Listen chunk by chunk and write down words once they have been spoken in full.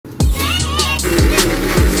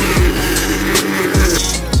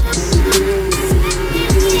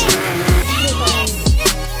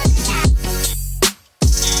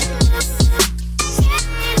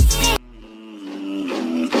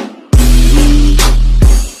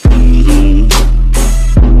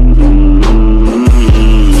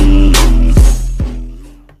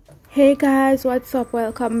guys, what's up?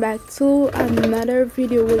 Welcome back to another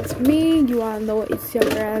video with me. You all know it's your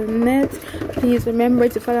girl Net. Please remember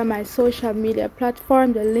to follow my social media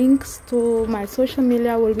platform. The links to my social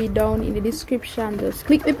media will be down in the description. Just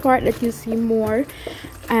click the part that you see more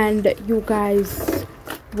and you guys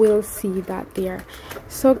will see that there.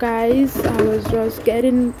 So guys, I was just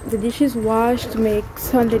getting the dishes washed to make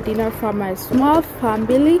Sunday dinner for my small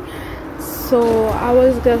family. So I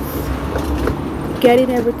was just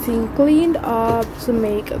getting everything cleaned up to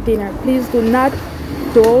make dinner. Please don't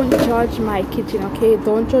judge my kitchen, okay?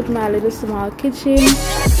 Don't judge my little small kitchen.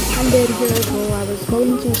 And then here I go, I was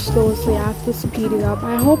going too slow, so you have to speed it up.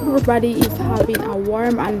 I hope everybody is having a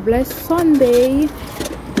warm and blessed Sunday.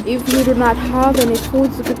 If you do not have any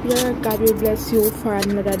food to prepare, God will bless you for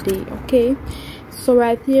another day, okay? So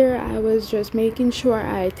right here, I was just making sure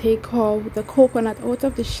I take out the coconut out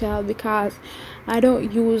of the shell because I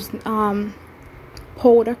don't use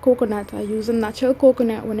powder coconut. I use a natural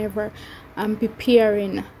coconut whenever I'm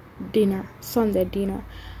preparing dinner, Sunday dinner.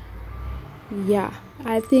 Yeah,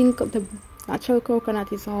 I think the natural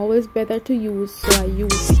coconut is always better to use, so I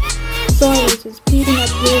use it. So I was just speeding up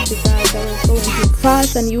here because I was going too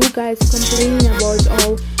fast and you guys complaining about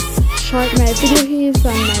how short my video is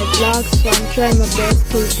and my vlogs, so I'm trying my best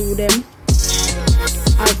to do them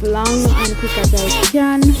as long and quick as I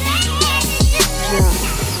can. Yeah,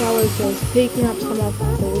 so I was just taking up some of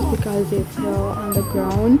those because they fell on the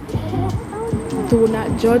ground. Do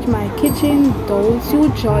not judge my kitchen. Don't you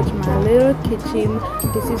judge my little kitchen.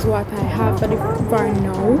 This is what I have for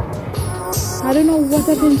now. I don't know what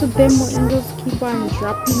happened to them, but it just keep on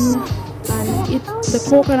dropping. And the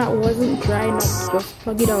coconut wasn't dry enough to just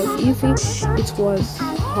plug it out easy. It was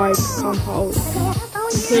hard to come out.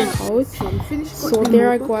 So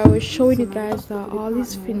there I go, I was showing you guys that all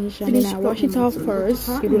is finished, and then I wash it off first.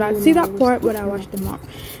 You do not see that part, but I washed them off.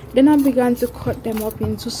 Then I began to cut them up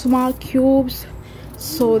into small cubes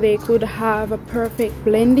so they could have a perfect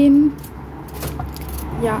blending.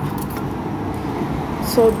 Yeah,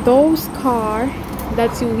 so those cars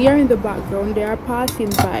that you hear in the background, they are passing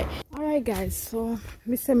by. Alright guys, so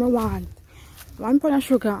me say me want 1 pound of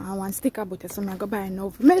sugar and 1 stick of butter, so I go buy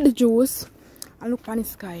now. Make the juice and look on the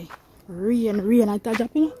sky. Rain, I tell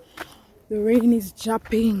you, the rain is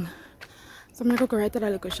dropping. So I'm gonna go right to the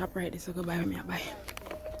local shop right there, so go buy me a buy.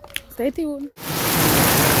 Stay tuned.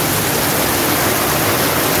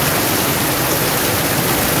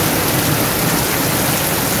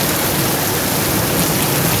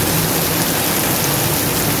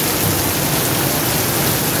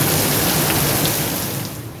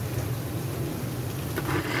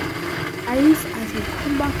 As we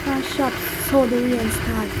come back from shop, so the rain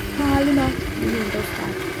starts falling up. The rain does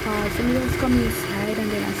start to fall. So we just come inside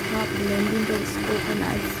and then I start blending those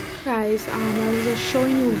coconuts. Guys, I was just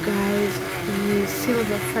showing you guys the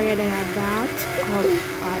silver fryer that I got of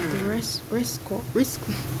the Risco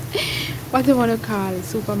what do you want to call it,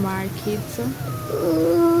 supermarket.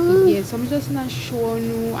 Yes, I'm just not showing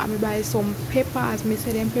you. I'm buy some pepper, as me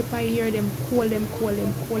say them pepper here, them cold.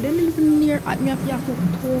 Them even near at me have to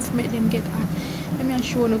cook tofu, make them get hot. Let me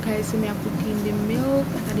show you guys, so me I put in the milk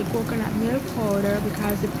and the coconut milk powder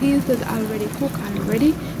because the paste is already cooked and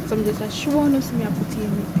ready. So I'm just showing you, so me I put in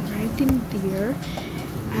right in there.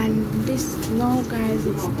 And this now guys,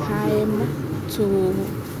 it's time to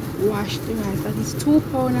wash the rice. That is 2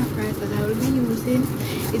 pounds of rice that I will be using.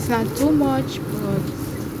 It's not too much, but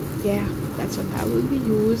yeah, that's what I will be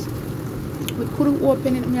using. We couldn't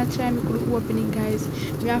open it. Me try, we couldn't open it, guys.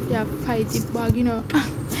 We have to fight it bag, you know.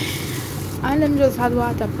 And let me just add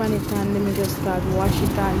water upon it and let me just start wash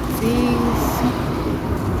it and things.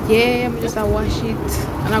 Yeah, I'm just wash it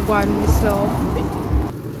and I go on myself.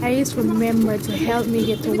 Guys, remember to help me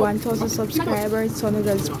get to 1,000 subscribers. So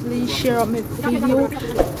guys, please share up my video.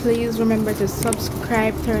 Please remember to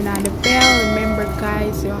subscribe, turn on the bell. Remember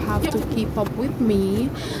guys, you have to keep up with me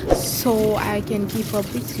so I can keep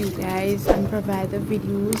up with you guys and provide the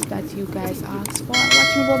videos that you guys ask for.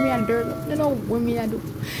 Watch me what me and dirt. You know what me I do.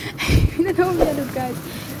 You know what me I do, guys.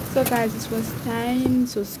 So guys, it was time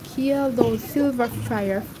to scale those silver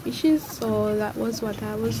fryer fishes. So that was what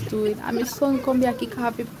I was doing. And my son come here kick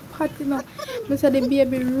off the pot, you know. I said the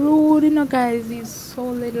baby rude, you know guys. He's so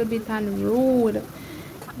little bit and rude.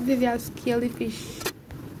 This is scale the fish.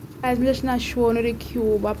 I'm just not showing you the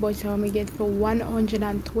cube, but how me get for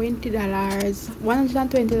 $120.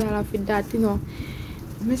 $120 for that, you know.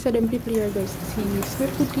 I said them people here just tea. So I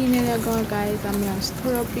put in there guys, and I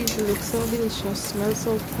stir up it. It looks so delicious, smells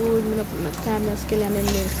so good. I put my time and scale and then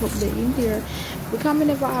mix up the in there. Because I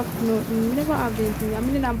never have anything. I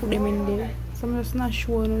didn't put them in there. So I'm just not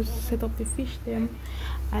showing you set up the fish them.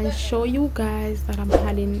 and show you guys that I'm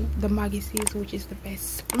adding the Maggi seeds, which is the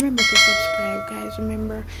best. Remember to subscribe, guys.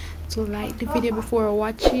 Remember to like the video before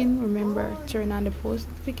watching. Remember turn on the post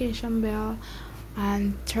notification bell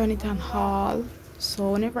and turn it on all,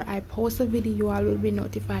 so whenever I post a video you all will be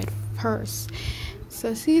notified first.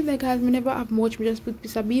 So see the guys, me never have much. Me just put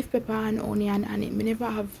piece of beef pepper and onion on it. Me never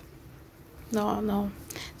have no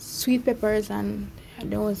sweet peppers and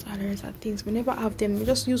those others and things. We never have them. We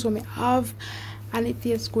just use what we have and it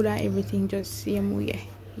tastes good and everything just same way.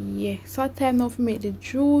 Yeah, so time now to make the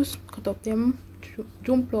juice. Cut up them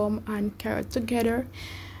jump plum and carrot together,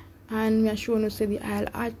 and me sure you say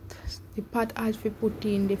the pot add for put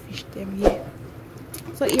in the fish them. Yeah,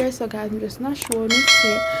 so here, so guys, I'm just not sure you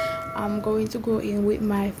say I'm going to go in with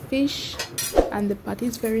my fish, and the pot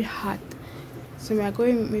is very hot, so we are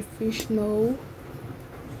going with my fish now.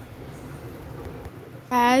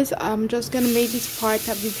 Guys, I'm just gonna make this part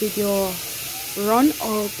of the video run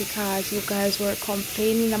out because you guys were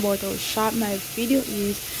complaining about how short my video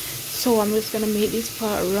is, so I'm just gonna make this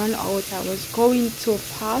part run out. I was going to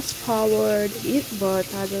fast forward it, but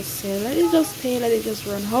I just said let it just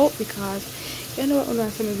run out, because you know I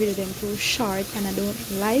want some video them too short and I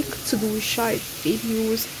don't like to do short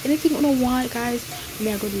videos. Anything you don't want, guys,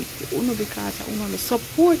 me I go do it for you because I want to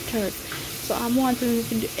support her. So I'm wanting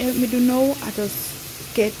to help me do now. I just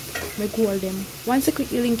get my goal them. Once I click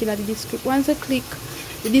the link in the description, once I click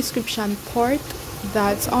the description part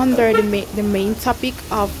that's under the main topic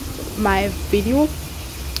of my video,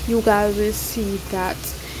 you guys will see that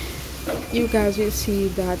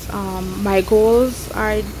my goals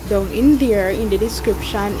are down in there in the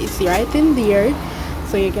description. It's right in there,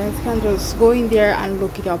 so you guys can just go in there and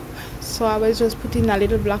look it up. So I was just putting a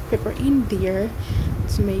little black pepper in there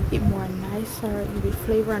to make it more nicer with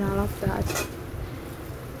flavor and all of that.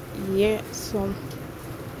 Yeah, so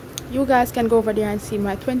you guys can go over there and see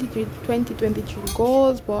my 2023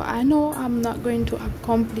 goals, but I know I'm not going to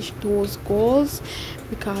accomplish those goals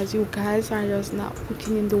because you guys are just not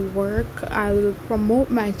putting in the work. I will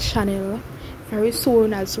promote my channel very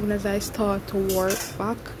soon. As soon as I start to work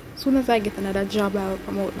back, as soon as I get another job, I will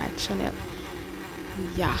promote my channel.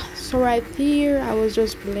 Yeah, so right here I was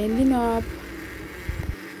just blending up.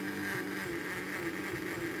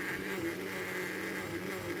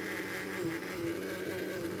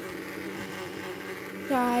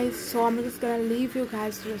 Guys, so I'm just gonna leave you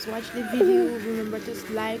guys to just watch the video. Remember, just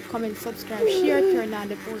like, comment, subscribe, share, turn on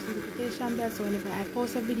the post notification bell, so whenever I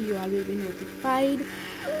post a video I will be notified.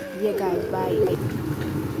 Yeah guys, bye.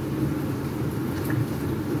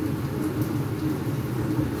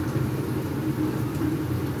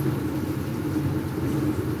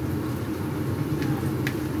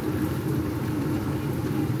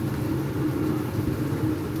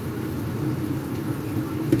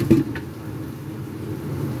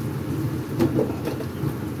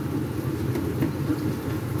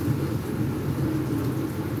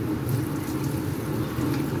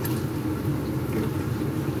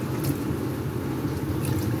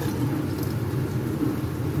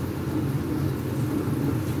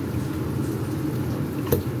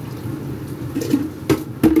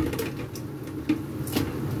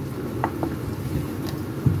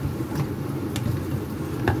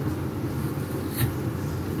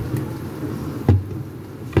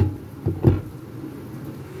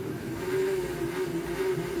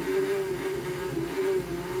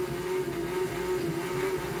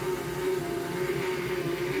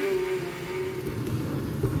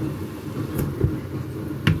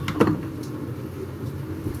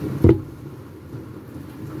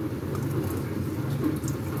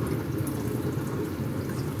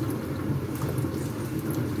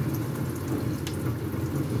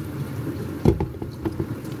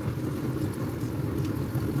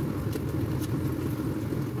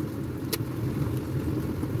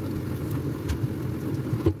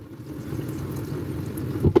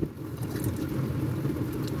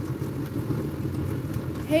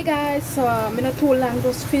 Hey guys, so I'm not too long,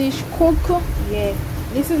 just finished cook. Yeah,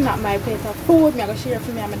 this is not my plate of food. I'm gonna share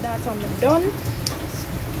for me and my daughter when I'm done.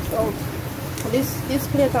 So this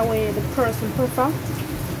plate away the person prefer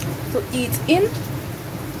to eat in.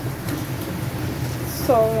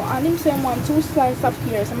 So and him say want 2 slices up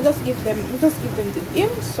here, so I just give them to him.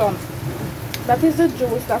 So that is the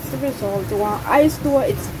juice, that's the result. The one ice though,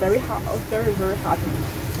 it's very hot, very hot.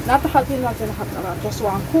 Not hot, not hot, just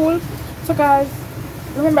one cool. So guys,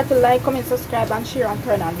 remember to like, comment, subscribe, and share, and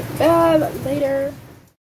turn on the bell later.